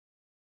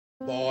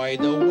Boy,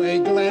 the way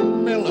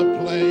Glenn Miller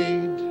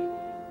played.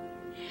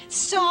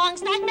 Songs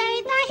that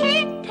made the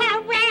hit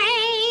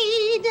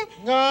parade.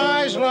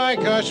 Guys like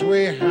us,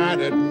 we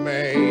had it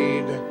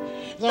made.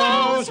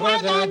 Those were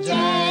the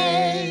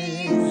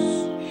days.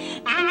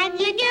 And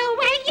you knew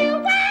where you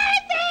were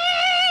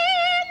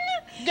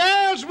then.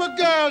 Girls were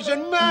girls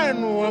and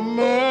men were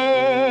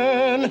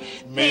men.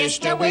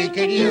 Mister, we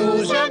could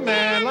use a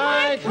man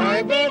like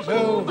Herbert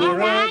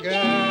Hoover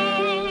again.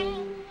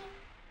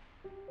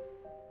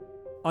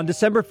 On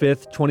December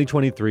 5th,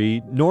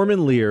 2023,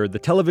 Norman Lear, the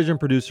television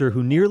producer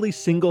who nearly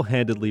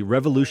single-handedly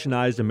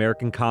revolutionized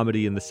American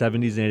comedy in the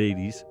 70s and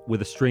 80s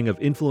with a string of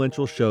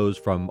influential shows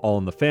from All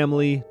in the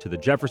Family, to The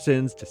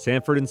Jeffersons, to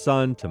Sanford &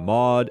 Son, to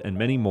Maude, and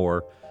many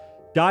more,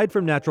 died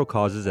from natural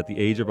causes at the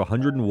age of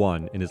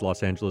 101 in his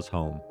Los Angeles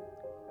home.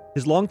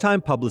 His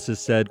longtime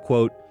publicist said,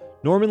 quote,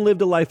 "Norman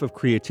lived a life of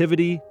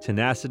creativity,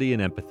 tenacity,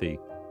 and empathy.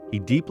 He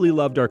deeply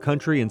loved our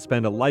country and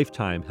spent a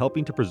lifetime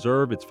helping to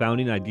preserve its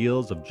founding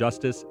ideals of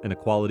justice and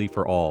equality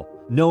for all.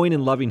 Knowing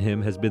and loving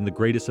him has been the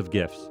greatest of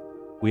gifts.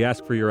 We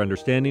ask for your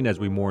understanding as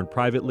we mourn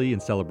privately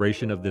in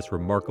celebration of this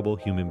remarkable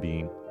human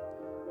being."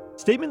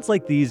 Statements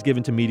like these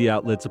given to media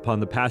outlets upon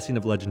the passing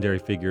of legendary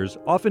figures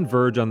often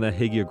verge on the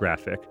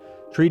hagiographic,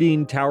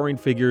 treating towering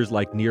figures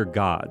like near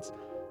gods.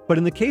 But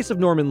in the case of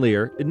Norman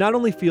Lear, it not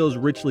only feels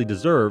richly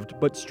deserved,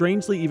 but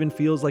strangely even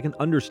feels like an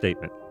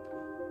understatement.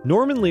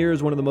 Norman Lear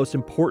is one of the most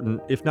important,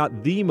 if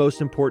not the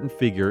most important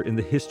figure in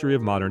the history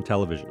of modern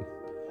television.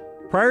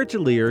 Prior to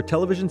Lear,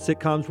 television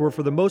sitcoms were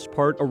for the most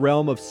part a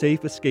realm of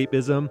safe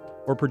escapism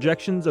or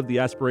projections of the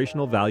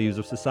aspirational values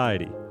of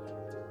society.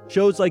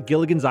 Shows like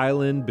Gilligan's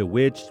Island,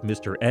 Bewitched,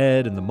 Mr.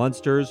 Ed, and The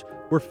Munsters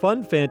were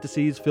fun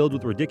fantasies filled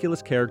with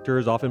ridiculous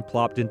characters often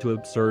plopped into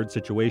absurd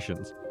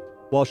situations,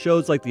 while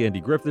shows like The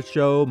Andy Griffith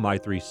Show, My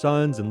Three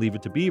Sons, and Leave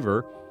It to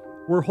Beaver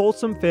were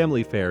wholesome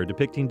family fare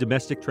depicting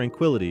domestic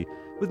tranquility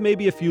with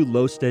maybe a few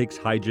low-stakes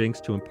hijinks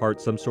to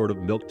impart some sort of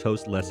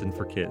milquetoast lesson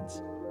for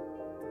kids.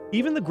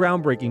 Even the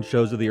groundbreaking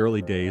shows of the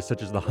early days,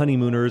 such as The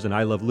Honeymooners and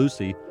I Love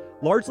Lucy,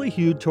 largely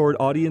hewed toward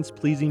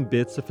audience-pleasing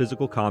bits of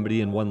physical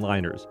comedy and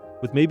one-liners,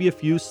 with maybe a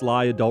few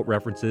sly adult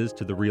references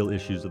to the real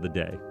issues of the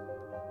day.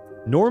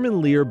 Norman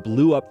Lear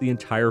blew up the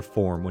entire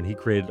form when he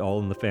created All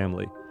in the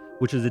Family,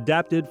 which is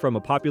adapted from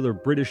a popular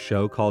British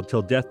show called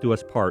Till Death Do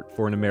Us Part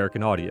for an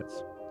American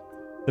audience.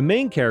 The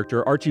main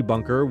character, Archie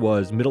Bunker,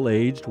 was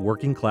middle-aged,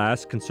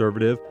 working-class,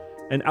 conservative,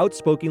 and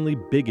outspokenly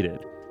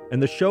bigoted,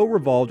 and the show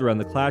revolved around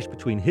the clash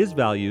between his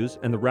values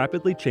and the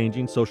rapidly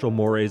changing social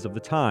mores of the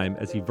time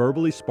as he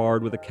verbally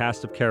sparred with a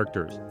cast of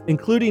characters,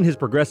 including his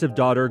progressive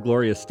daughter,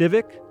 Gloria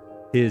Stivic,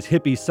 his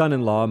hippie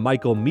son-in-law,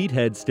 Michael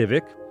Meathead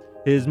Stivic,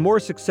 his more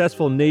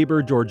successful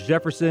neighbor, George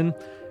Jefferson,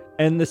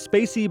 and the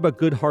spacey but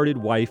good-hearted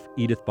wife,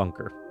 Edith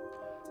Bunker.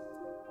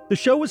 The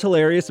show was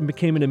hilarious and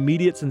became an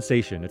immediate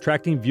sensation,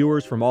 attracting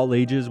viewers from all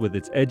ages with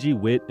its edgy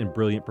wit and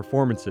brilliant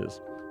performances.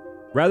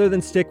 Rather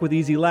than stick with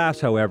easy laughs,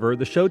 however,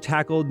 the show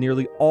tackled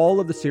nearly all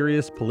of the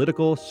serious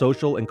political,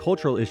 social, and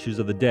cultural issues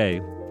of the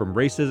day, from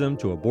racism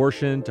to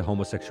abortion to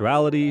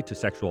homosexuality to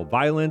sexual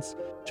violence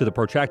to the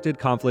protracted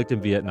conflict in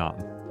Vietnam.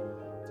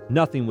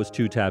 Nothing was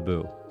too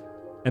taboo.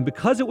 And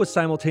because it was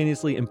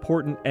simultaneously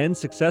important and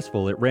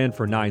successful, it ran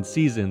for 9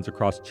 seasons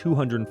across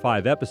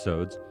 205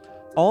 episodes.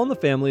 All in the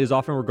Family is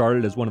often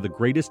regarded as one of the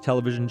greatest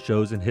television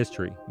shows in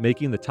history,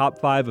 making the top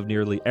 5 of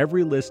nearly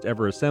every list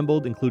ever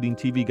assembled, including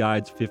TV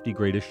Guide's 50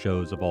 greatest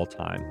shows of all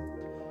time.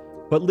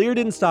 But Lear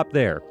didn't stop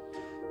there.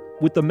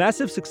 With the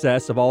massive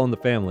success of All in the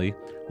Family,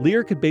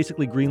 Lear could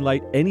basically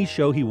greenlight any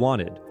show he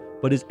wanted,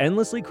 but his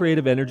endlessly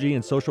creative energy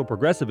and social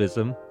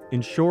progressivism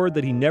ensured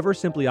that he never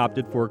simply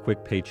opted for a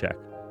quick paycheck.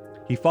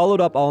 He followed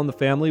up All in the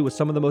Family with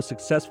some of the most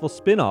successful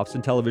spin-offs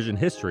in television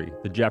history,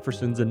 The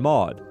Jeffersons and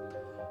Maude.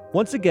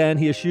 Once again,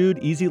 he eschewed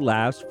easy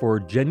laughs for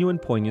genuine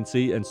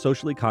poignancy and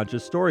socially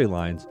conscious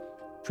storylines,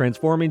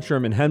 transforming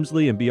Sherman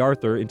Hemsley and B.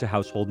 Arthur into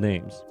household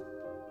names.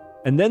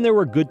 And then there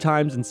were Good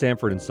Times and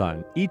Sanford &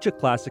 Son, each a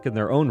classic in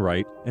their own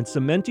right, and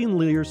cementing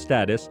Lear's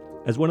status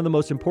as one of the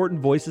most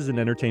important voices in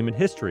entertainment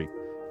history,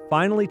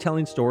 finally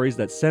telling stories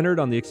that centered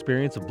on the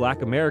experience of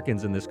Black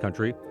Americans in this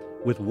country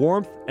with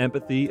warmth,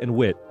 empathy, and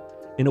wit,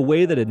 in a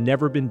way that had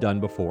never been done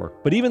before.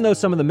 But even though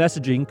some of the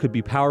messaging could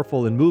be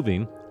powerful and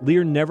moving,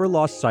 Lear never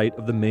lost sight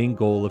of the main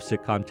goal of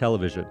sitcom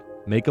television: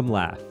 make 'em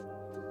laugh.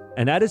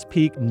 And at his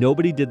peak,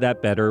 nobody did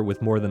that better,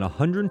 with more than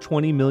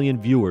 120 million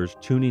viewers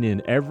tuning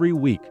in every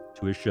week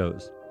to his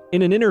shows.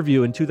 In an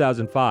interview in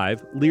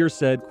 2005, Lear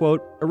said,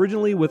 quote,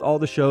 "Originally with all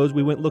the shows,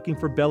 we went looking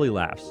for belly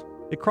laughs.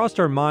 It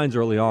crossed our minds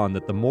early on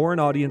that the more an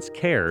audience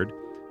cared,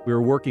 we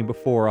were working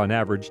before on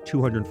average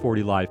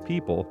 240 live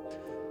people,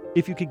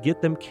 if you could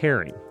get them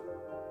caring.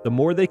 The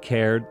more they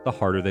cared, the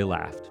harder they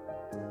laughed."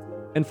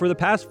 And for the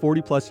past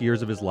 40 plus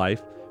years of his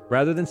life,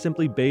 rather than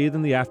simply bathe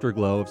in the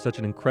afterglow of such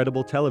an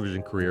incredible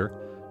television career,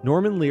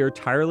 Norman Lear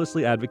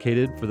tirelessly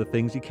advocated for the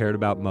things he cared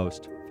about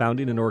most,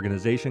 founding an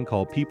organization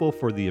called People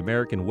for the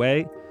American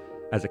Way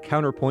as a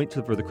counterpoint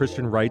for the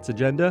Christian rights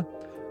agenda,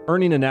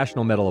 earning a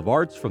National Medal of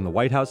Arts from the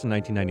White House in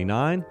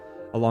 1999,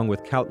 along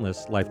with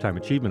countless Lifetime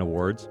Achievement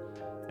Awards,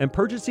 and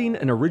purchasing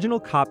an original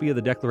copy of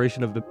the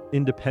Declaration of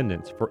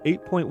Independence for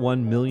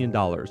 $8.1 million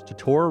to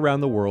tour around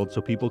the world so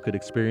people could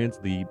experience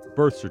the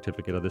birth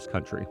certificate of this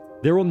country.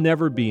 There will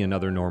never be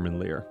another Norman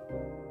Lear.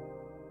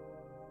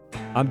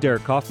 I'm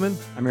Derek Kaufman.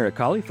 I'm Eric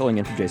Colley, filling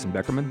in for Jason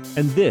Beckerman.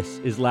 And this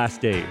is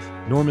Last Days,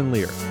 Norman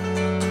Lear.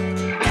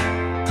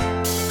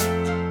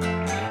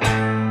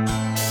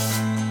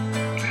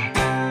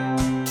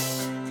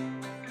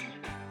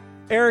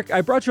 Eric,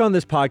 I brought you on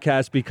this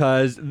podcast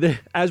because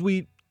as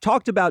we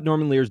talked about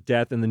Norman Lear's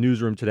death in the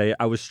newsroom today,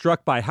 I was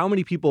struck by how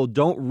many people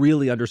don't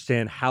really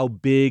understand how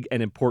big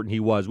and important he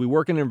was. We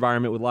work in an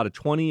environment with a lot of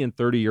 20 and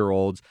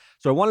 30-year-olds,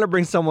 so I wanted to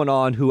bring someone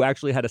on who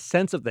actually had a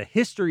sense of the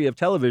history of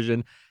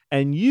television,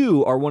 and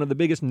you are one of the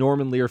biggest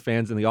Norman Lear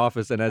fans in the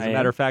office, and as a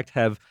matter of fact,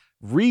 have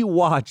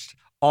rewatched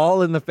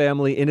All in the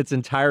Family in its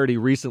entirety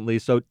recently,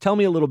 so tell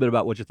me a little bit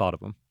about what you thought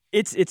of him.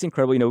 It's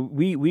incredible. You know,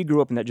 we grew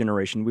up in that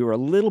generation. We were a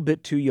little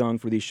bit too young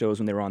for these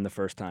shows when they were on the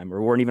first time,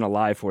 or weren't even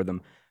alive for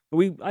them.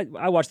 But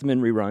I watched them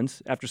in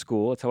reruns after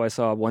school. That's how I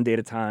saw One Day at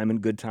a Time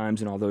and Good Times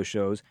and all those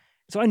shows.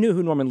 So I knew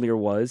who Norman Lear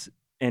was.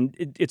 And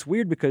it's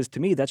weird because to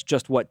me, that's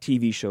just what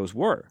TV shows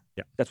were.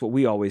 Yeah. That's what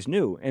we always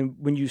knew. And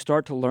when you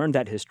start to learn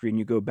that history and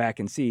you go back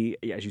and see,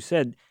 as you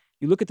said,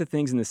 you look at the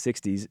things in the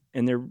 60s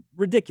and they're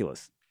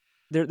ridiculous.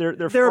 They're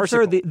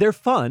absurd. They're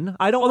fun.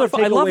 I don't want to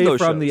take away from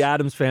shows. The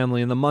Addams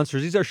Family and the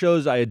Munsters. These are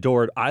shows I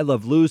adored. I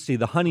Love Lucy,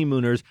 The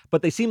Honeymooners,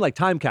 but they seem like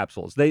time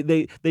capsules.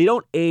 They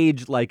don't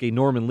age like a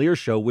Norman Lear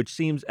show, which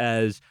seems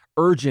as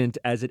urgent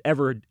as it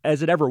ever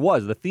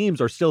was. The themes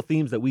are still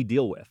themes that we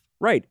deal with.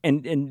 Right.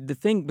 And the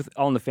thing with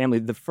All in the Family,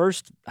 the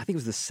first, I think it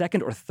was the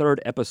second or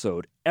third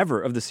episode ever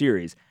of the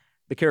series,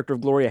 the character of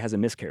Gloria has a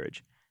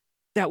miscarriage.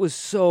 That was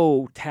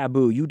so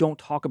taboo. You don't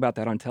talk about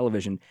that on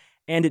television.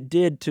 And it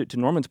did, to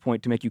Norman's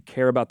point, to make you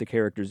care about the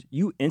characters.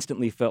 You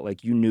instantly felt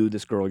like you knew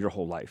this girl your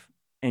whole life.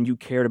 And you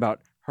cared about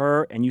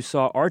her, and you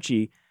saw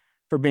Archie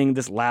for being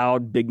this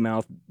loud,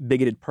 big-mouthed,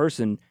 bigoted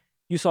person.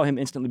 You saw him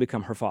instantly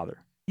become her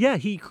father. Yeah,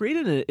 he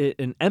created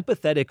an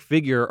empathetic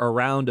figure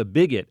around a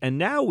bigot, and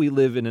now we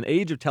live in an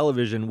age of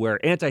television where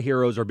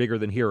anti-heroes are bigger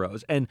than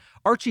heroes. And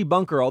Archie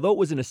Bunker, although it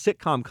was in a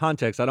sitcom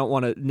context, I don't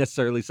want to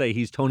necessarily say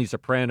he's Tony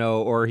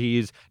Soprano or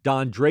he's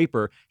Don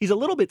Draper. He's a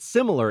little bit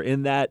similar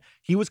in that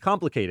he was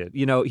complicated.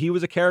 You know, he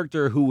was a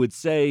character who would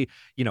say,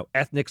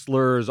 ethnic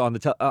slurs on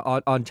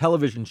on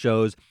television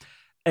shows.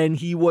 And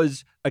he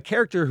was a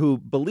character who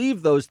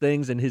believed those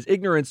things, and his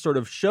ignorance sort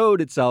of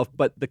showed itself,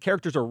 but the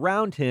characters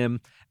around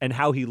him and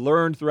how he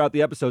learned throughout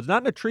the episodes,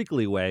 not in a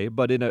treacly way,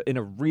 but in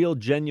a real,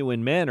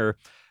 genuine manner,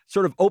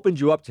 sort of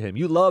opened you up to him.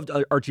 You loved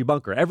Archie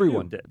Bunker.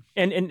 Everyone did.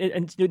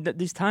 And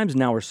these times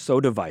now are so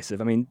divisive.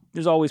 I mean,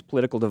 there's always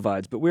political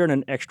divides, but we're in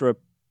an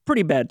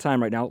pretty bad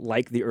time right now,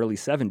 like the early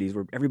 70s,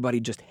 where everybody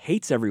just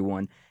hates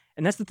everyone.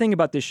 And that's the thing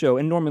about this show.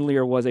 And Norman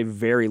Lear was a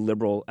very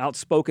liberal,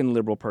 outspoken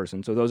liberal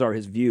person, so those are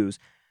his views.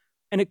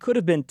 And it could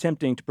have been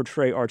tempting to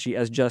portray Archie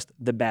as just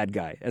the bad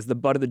guy, as the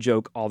butt of the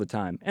joke all the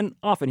time. And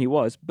often he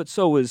was, but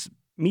so was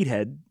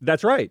Meathead.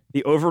 That's right.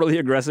 The overly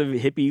aggressive,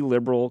 hippie,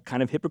 liberal,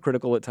 kind of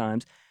hypocritical at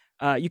times.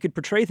 You could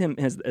portray him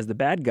as the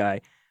bad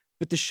guy,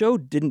 but the show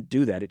didn't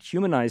do that. It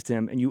humanized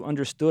him, and you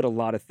understood a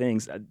lot of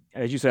things.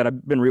 As you said,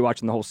 I've been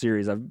rewatching the whole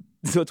series.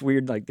 So it's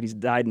weird like that he's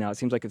died now. It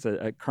seems like it's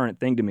a current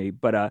thing to me.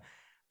 But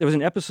there was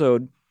an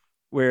episode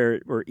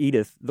where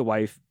Edith, the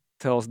wife,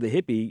 tells the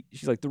hippie,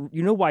 she's like,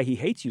 you know why he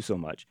hates you so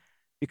much?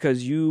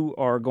 Because you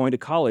are going to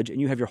college and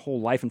you have your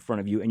whole life in front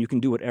of you and you can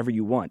do whatever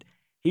you want.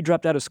 He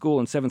dropped out of school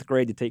in 7th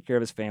grade to take care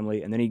of his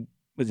family, and then he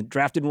was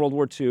drafted in World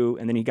War II,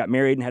 and then he got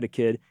married and had a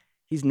kid.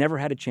 He's never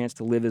had a chance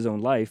to live his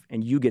own life,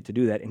 and you get to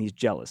do that, and he's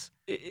jealous.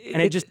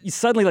 And it just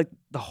suddenly, like,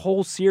 the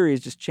whole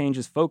series just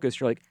changes focus.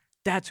 You're like,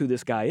 that's who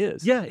this guy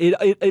is. Yeah,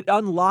 it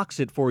unlocks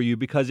it for you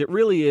because it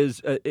really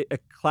is a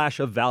clash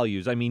of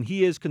values. I mean,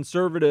 he is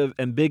conservative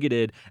and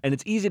bigoted, and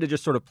it's easy to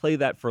just sort of play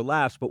that for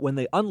laughs. But when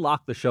they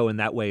unlock the show in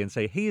that way and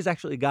say, he's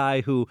actually a guy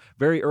who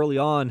very early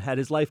on had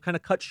his life kind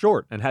of cut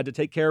short and had to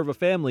take care of a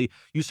family,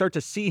 you start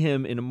to see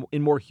him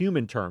in more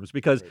human terms.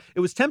 Because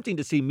it was tempting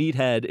to see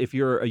Meathead, if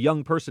you're a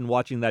young person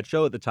watching that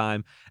show at the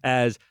time,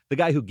 as the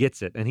guy who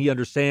gets it and he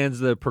understands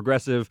the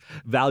progressive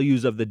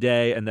values of the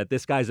day, and that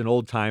this guy's an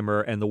old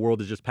timer and the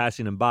world is just passing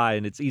him by,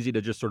 and it's easy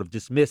to just sort of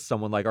dismiss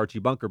someone like Archie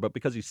Bunker. But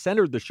because he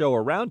centered the show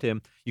around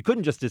him, you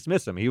couldn't just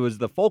dismiss him. He was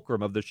the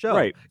fulcrum of the show.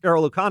 Right.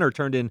 Errol O'Connor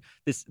turned in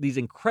these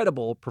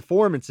incredible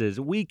performances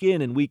week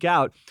in and week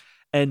out,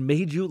 and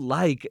made you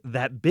like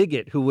that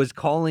bigot who was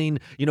calling,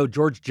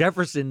 George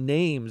Jefferson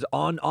names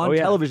on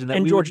television that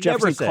and we George would never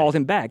Jefferson say. called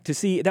him back. To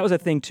see, that was a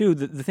thing too.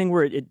 The thing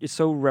where it is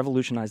so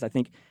revolutionized, I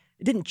think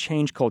it didn't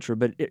change culture,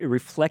 but it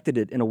reflected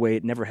it in a way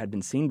it never had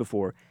been seen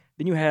before.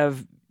 Then you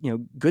have,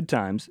 Good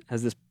Times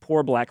has this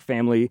poor black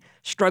family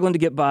struggling to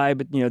get by,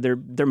 but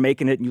they're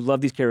making it, and you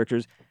love these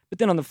characters. But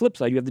then on the flip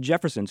side, you have the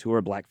Jeffersons, who are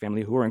a black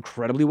family who are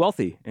incredibly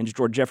wealthy, and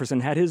George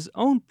Jefferson had his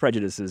own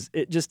prejudices.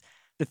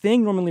 The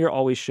thing Norman Lear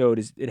always showed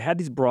is it had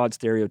these broad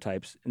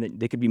stereotypes, and that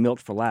they could be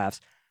milked for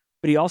laughs.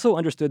 But he also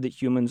understood that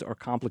humans are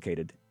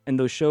complicated, And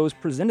those shows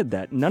presented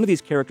that. None of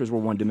these characters were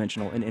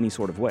one-dimensional in any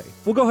sort of way.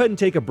 We'll go ahead and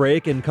take a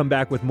break and come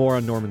back with more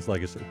on Norman's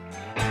legacy.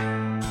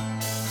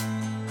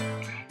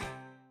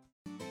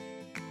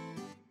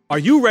 Are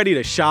you ready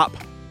to shop?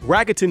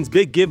 Rakuten's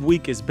Big Give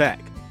Week is back.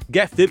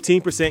 Get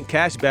 15%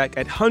 cash back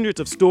at hundreds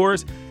of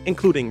stores,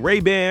 including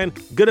Ray-Ban,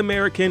 Good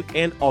American,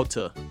 and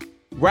Ulta.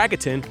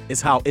 Rakuten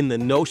is how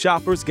in-the-know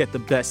shoppers get the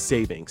best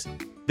savings.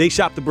 They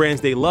shop the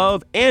brands they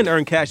love and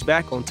earn cash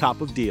back on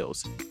top of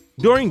deals.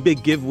 During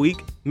Big Give Week,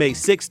 May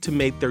 6th to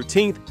May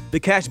 13th, the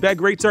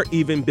cashback rates are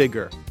even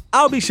bigger.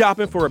 I'll be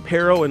shopping for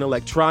apparel and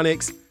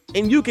electronics,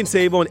 and you can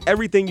save on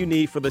everything you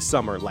need for the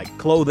summer, like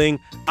clothing,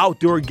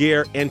 outdoor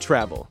gear, and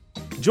travel.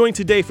 Join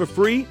today for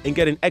free and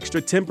get an extra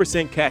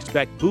 10%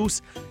 cashback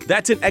boost.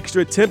 That's an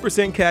extra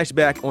 10%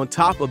 cashback on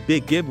top of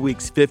Big Give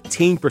Week's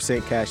 15%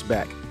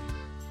 cashback.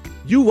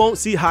 You won't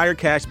see higher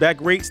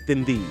cashback rates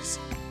than these.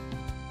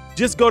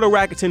 Just go to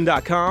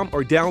Rakuten.com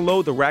or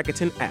download the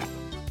Rakuten app.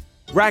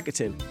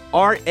 Rakuten,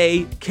 Rakuten.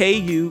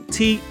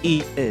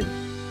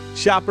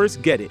 Shoppers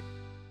get it.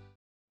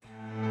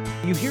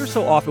 You hear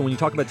so often when you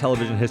talk about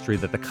television history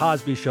that The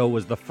Cosby Show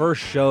was the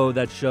first show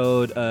that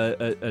showed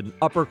an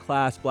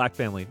upper-class black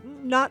family.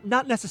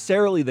 Not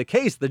necessarily the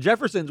case. The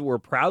Jeffersons were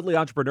proudly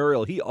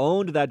entrepreneurial. He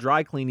owned that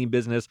dry cleaning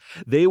business.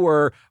 They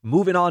were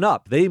moving on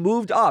up. They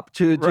moved up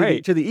to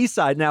the east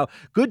side. Now,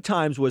 Good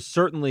Times was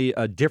certainly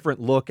a different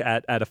look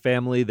at a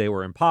family. They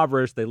were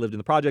impoverished. They lived in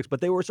the projects,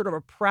 but they were sort of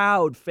a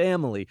proud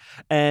family.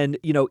 And,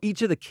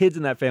 each of the kids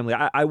in that family,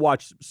 I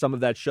watched some of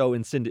that show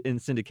in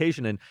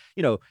syndication, and,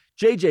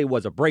 JJ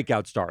was a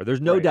breakout star.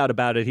 There's no doubt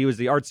about it. He was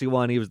the artsy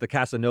one. He was the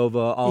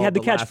Casanova. He had the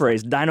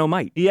catchphrase,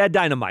 dynamite. He had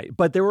dynamite.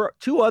 But there were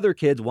two other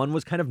kids. One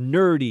was kind of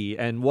nerdy,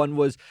 and one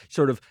was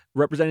sort of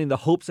representing the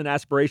hopes and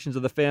aspirations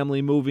of the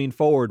family moving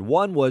forward.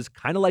 One was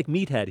kind of like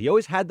Meathead. He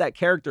always had that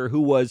character who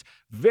was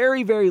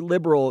very, very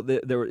liberal.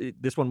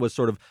 This one was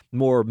sort of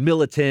more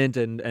militant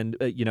and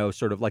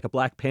sort of like a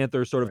Black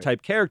Panther sort of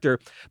type character.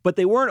 But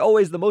they weren't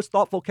always the most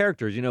thoughtful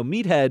characters.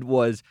 Meathead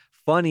was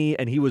funny,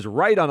 and he was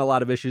right on a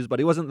lot of issues, but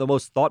he wasn't the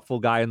most thoughtful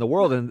guy in the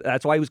world, and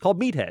that's why he was called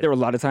Meathead. There were a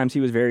lot of times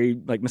he was very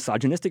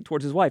misogynistic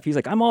towards his wife. He's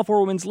like, I'm all for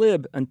women's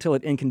lib until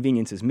it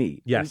inconveniences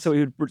me. Yes. And so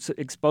he would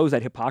expose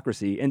that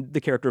hypocrisy, and the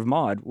character of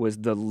Maude was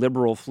the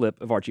liberal flip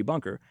of Archie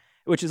Bunker,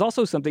 which is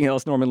also something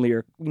else Norman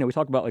Lear, we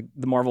talk about like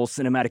the Marvel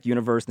Cinematic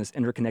Universe and this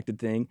interconnected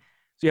thing.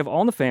 So you have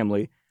All in the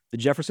Family, the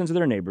Jeffersons are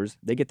their neighbors,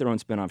 they get their own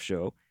spinoff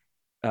show.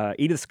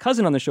 Edith's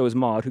cousin on the show is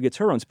Maude, who gets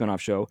her own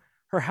spinoff show.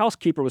 Her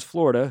housekeeper was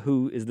Florida,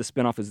 who is the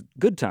spinoff of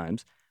Good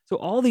Times. So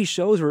all these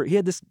shows he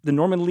had the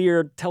Norman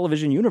Lear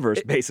television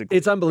universe, basically.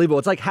 It's unbelievable.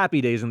 It's like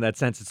Happy Days in that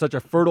sense. It's such a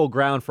fertile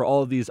ground for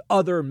all of these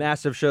other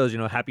massive shows.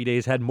 Happy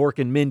Days had Mork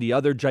and Mindy,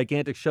 other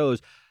gigantic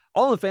shows.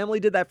 All in the Family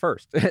did that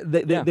first.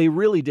 They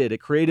really did. It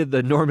created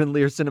the Norman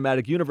Lear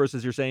cinematic universe,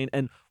 as you're saying.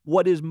 And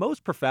what is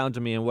most profound to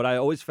me, and what I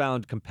always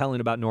found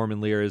compelling about Norman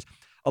Lear, is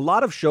a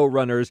lot of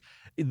showrunners,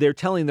 they're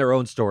telling their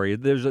own story.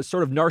 There's a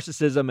sort of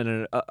narcissism and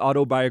an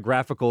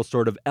autobiographical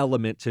sort of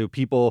element to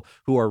people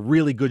who are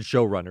really good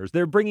showrunners.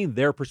 They're bringing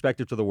their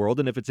perspective to the world,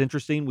 and if it's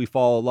interesting, we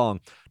follow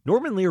along.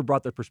 Norman Lear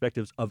brought the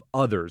perspectives of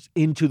others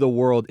into the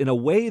world in a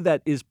way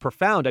that is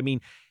profound. I mean,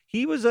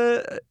 he was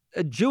a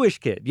Jewish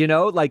kid,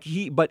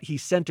 but he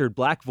centered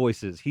black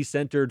voices. He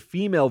centered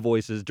female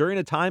voices during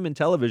a time in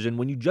television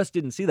when you just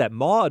didn't see that.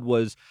 Maude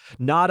was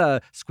not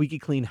a squeaky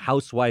clean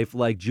housewife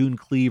like June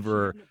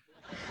Cleaver.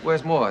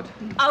 Where's Maude?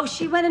 Oh,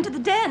 she went into the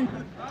den.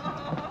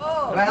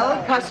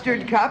 Well,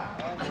 Custard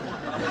Cup,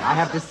 I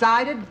have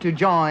decided to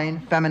join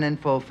Feminine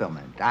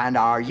Fulfillment. And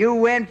are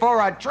you in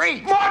for a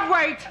treat? Maude,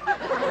 wait!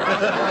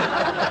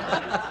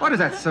 What is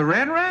that,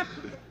 saran wrap?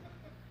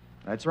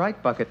 That's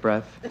right, Bucket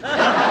Breath.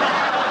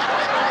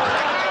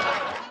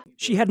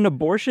 She had an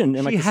abortion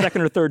in the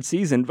second or third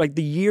season. Like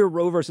the year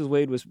Roe versus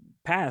Wade was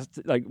passed,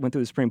 went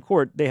through the Supreme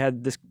Court, they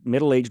had this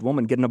middle-aged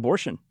woman get an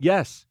abortion.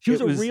 Yes. She was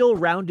a real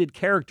rounded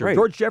character. Right.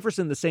 George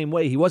Jefferson the same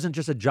way. He wasn't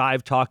just a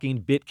jive-talking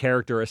bit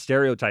character, a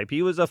stereotype.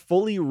 He was a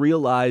fully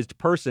realized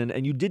person,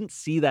 and you didn't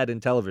see that in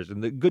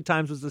television. The Good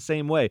Times was the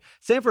same way.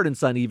 Sanford and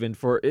Son even,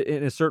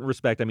 in a certain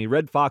respect. I mean,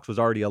 Red Fox was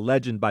already a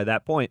legend by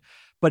that point.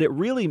 But it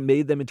really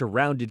made them into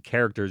rounded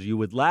characters. You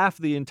would laugh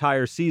the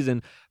entire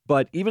season,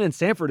 but even in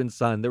Sanford and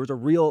Son, there was a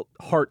real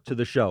heart to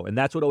the show, and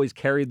that's what always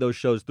carried those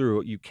shows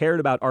through. You cared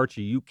about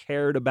Archie, you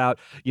cared about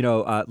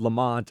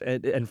Lamont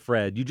and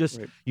Fred. You just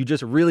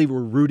really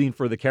were rooting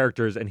for the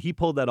characters, and he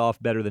pulled that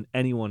off better than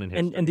anyone in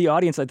history. And the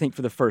audience, I think,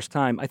 for the first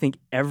time, I think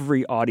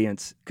every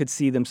audience could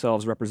see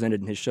themselves represented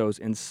in his shows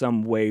in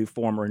some way,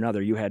 form, or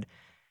another. You had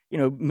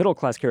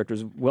middle-class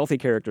characters, wealthy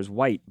characters,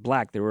 white,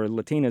 black. There were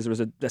Latinas. There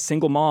was a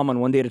single mom on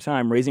One Day at a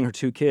Time raising her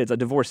two kids, a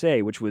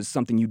divorcee, which was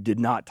something you did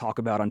not talk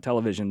about on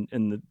television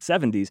in the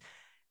 70s.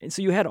 And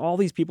so you had all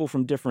these people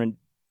from different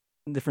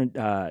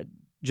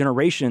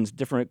generations,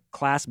 different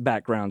class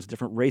backgrounds,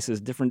 different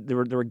races, there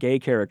were gay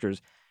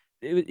characters.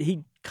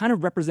 He kind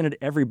of represented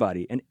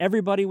everybody, and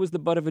everybody was the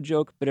butt of a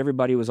joke, but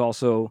everybody was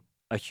also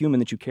a human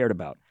that you cared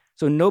about.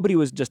 So nobody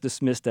was just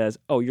dismissed as,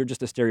 oh, you're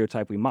just a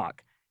stereotype we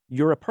mock.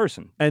 you're a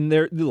person. And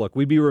look,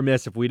 we'd be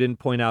remiss if we didn't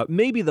point out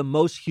maybe the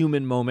most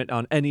human moment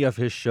on any of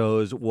his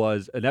shows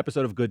was an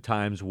episode of Good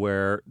Times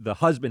where the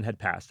husband had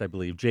passed, I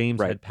believe.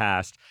 James had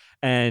passed.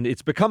 And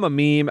it's become a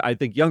meme. I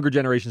think younger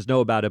generations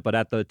know about it. But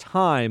at the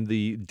time,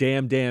 the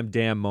damn, damn,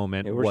 damn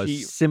moment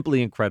was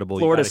simply incredible.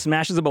 Florida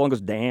smashes the ball and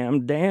goes,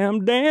 damn,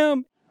 damn,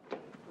 damn.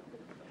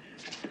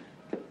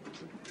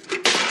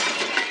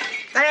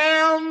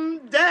 Damn,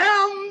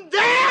 damn,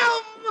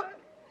 damn!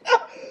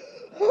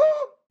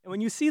 And when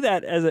you see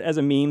that as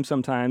a meme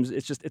sometimes,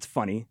 it's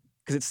funny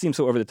because it seems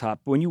so over the top.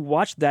 But when you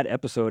watch that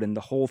episode and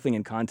the whole thing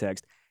in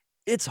context,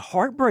 it's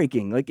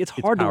heartbreaking. Like, it's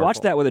hard to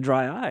watch that with a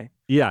dry eye.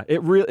 Yeah,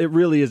 it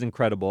really is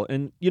incredible.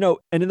 And,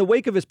 and in the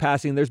wake of his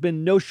passing, there's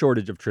been no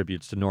shortage of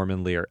tributes to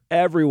Norman Lear.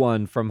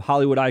 Everyone from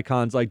Hollywood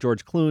icons like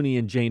George Clooney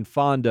and Jane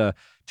Fonda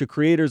to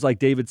creators like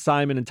David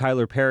Simon and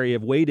Tyler Perry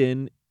have weighed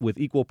in with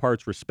equal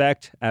parts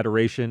respect,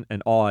 adoration,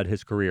 and awe at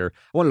his career.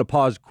 I wanted to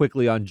pause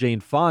quickly on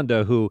Jane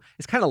Fonda, who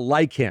is kind of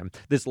like him,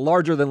 this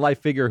larger-than-life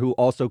figure who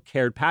also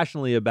cared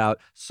passionately about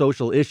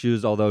social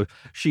issues, although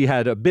she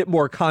had a bit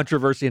more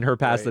controversy in her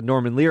past than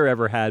Norman Lear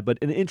ever had, but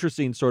an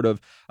interesting sort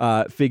of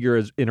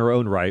figure in her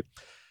own right.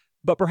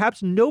 But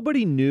perhaps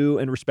nobody knew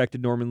and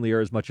respected Norman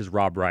Lear as much as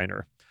Rob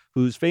Reiner,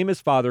 whose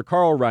famous father,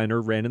 Carl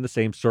Reiner, ran in the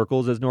same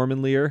circles as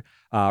Norman Lear.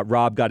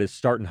 Rob got his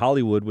start in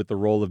Hollywood with the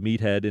role of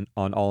Meathead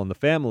on All in the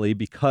Family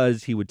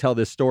because he would tell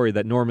this story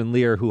that Norman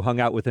Lear, who hung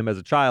out with him as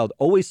a child,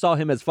 always saw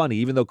him as funny,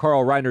 even though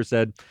Carl Reiner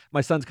said,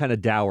 my son's kind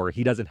of dour,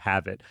 he doesn't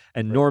have it.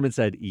 And Norman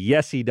said,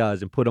 yes, he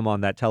does, and put him on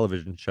that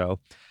television show.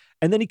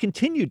 And then he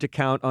continued to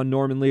count on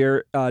Norman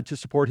Lear to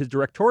support his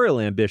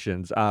directorial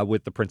ambitions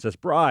with The Princess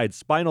Bride,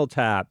 Spinal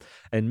Tap,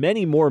 and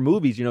many more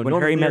movies. When Norman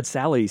Harry Lear, Met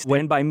Sally,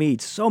 Stand By Me,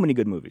 so many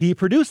good movies. He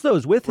produced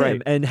those with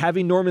him, and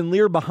having Norman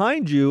Lear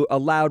behind you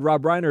allowed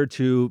Rob Reiner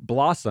to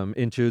blossom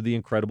into the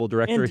incredible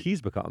director he's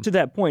become. To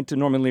that point, to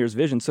Norman Lear's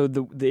vision, so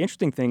the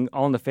interesting thing,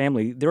 All in the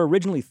Family, there were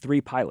originally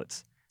 3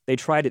 pilots. They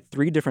tried it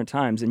 3 different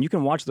times, and you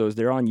can watch those.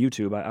 They're on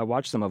YouTube. I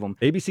watched some of them.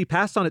 ABC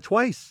passed on it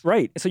twice.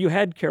 Right. So you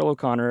had Carol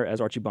O'Connor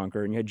as Archie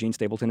Bunker, and you had Gene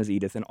Stapleton as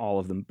Edith, and all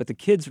of them. But the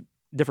kids,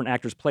 different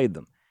actors played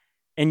them.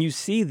 And you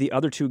see the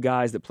other 2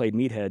 guys that played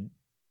Meathead,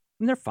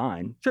 and they're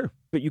fine. Sure.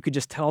 But you could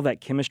just tell that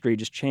chemistry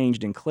just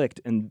changed and clicked.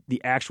 And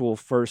the actual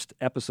first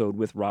episode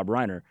with Rob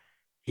Reiner,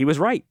 he was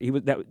right. He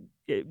was that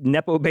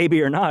Nepo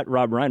baby or not,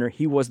 Rob Reiner,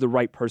 he was the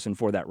right person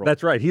for that role.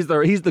 That's right. He's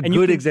the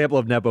good example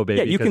of Nepo baby.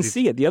 Yeah, you can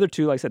see it. The other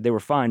 2, like I said, they were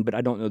fine, but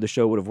I don't know the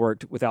show would have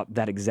worked without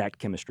that exact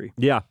chemistry.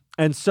 Yeah.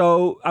 And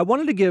so I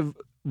wanted to give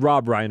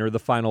Rob Reiner the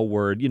final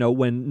word.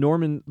 When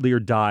Norman Lear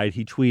died,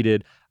 he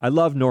tweeted, I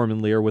love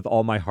Norman Lear with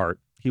all my heart.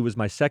 He was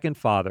my second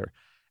father.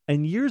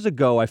 And years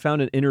ago, I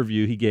found an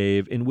interview he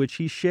gave in which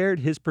he shared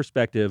his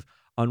perspective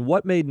on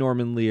what made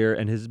Norman Lear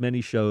and his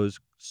many shows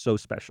so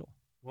special.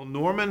 Well,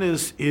 Norman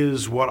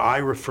is what I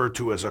refer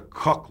to as a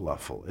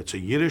kochlöffel. It's a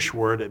Yiddish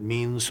word. It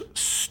means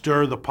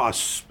stir the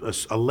pot,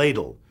 a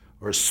ladle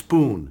or a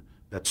spoon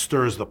that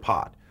stirs the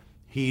pot.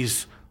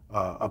 He's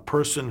a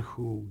person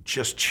who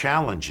just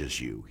challenges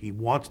you. He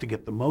wants to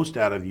get the most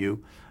out of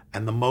you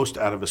and the most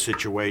out of a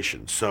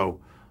situation.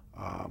 So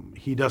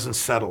he doesn't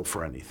settle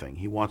for anything.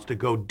 He wants to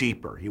go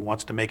deeper. He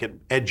wants to make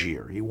it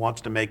edgier. He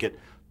wants to make it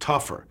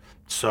tougher.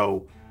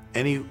 So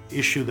any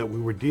issue that we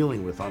were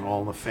dealing with on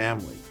All in the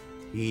Family,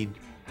 he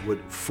would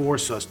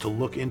force us to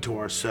look into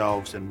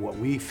ourselves and what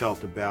we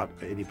felt about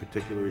any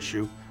particular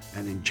issue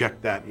and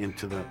inject that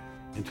into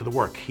the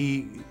work.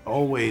 He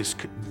always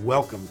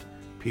welcomed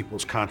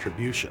people's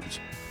contributions.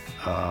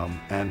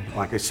 And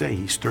like I say,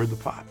 he stirred the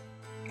pot.